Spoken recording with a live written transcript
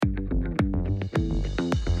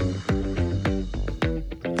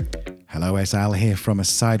Hello, it's Al here from A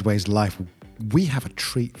Sideways Life. We have a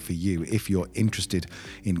treat for you if you're interested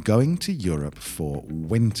in going to Europe for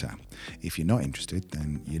winter. If you're not interested,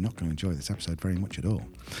 then you're not going to enjoy this episode very much at all.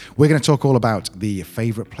 We're going to talk all about the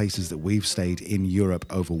favourite places that we've stayed in Europe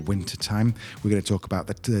over winter time. We're going to talk about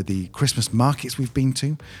the Christmas markets we've been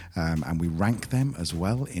to, and we rank them as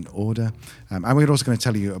well in order. And we're also going to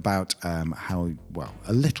tell you about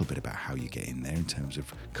a little bit about how you get in there in terms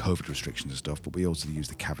of COVID restrictions and stuff, but we also use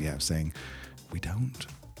the caveat of saying we don't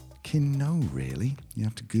know, really. You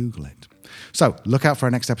have to Google it. So look out for our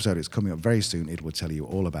next episode. It's coming up very soon. It will tell you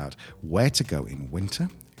all about where to go in winter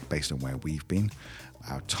based on where we've been,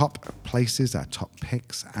 our top places, our top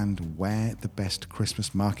picks, and where the best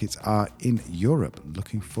Christmas markets are in Europe.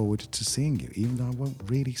 Looking forward to seeing you, even though I won't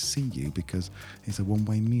really see you because it's a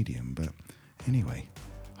one-way medium. But anyway,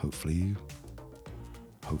 hopefully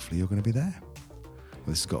you're going to be there. Well,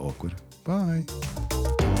 this has got awkward. Bye.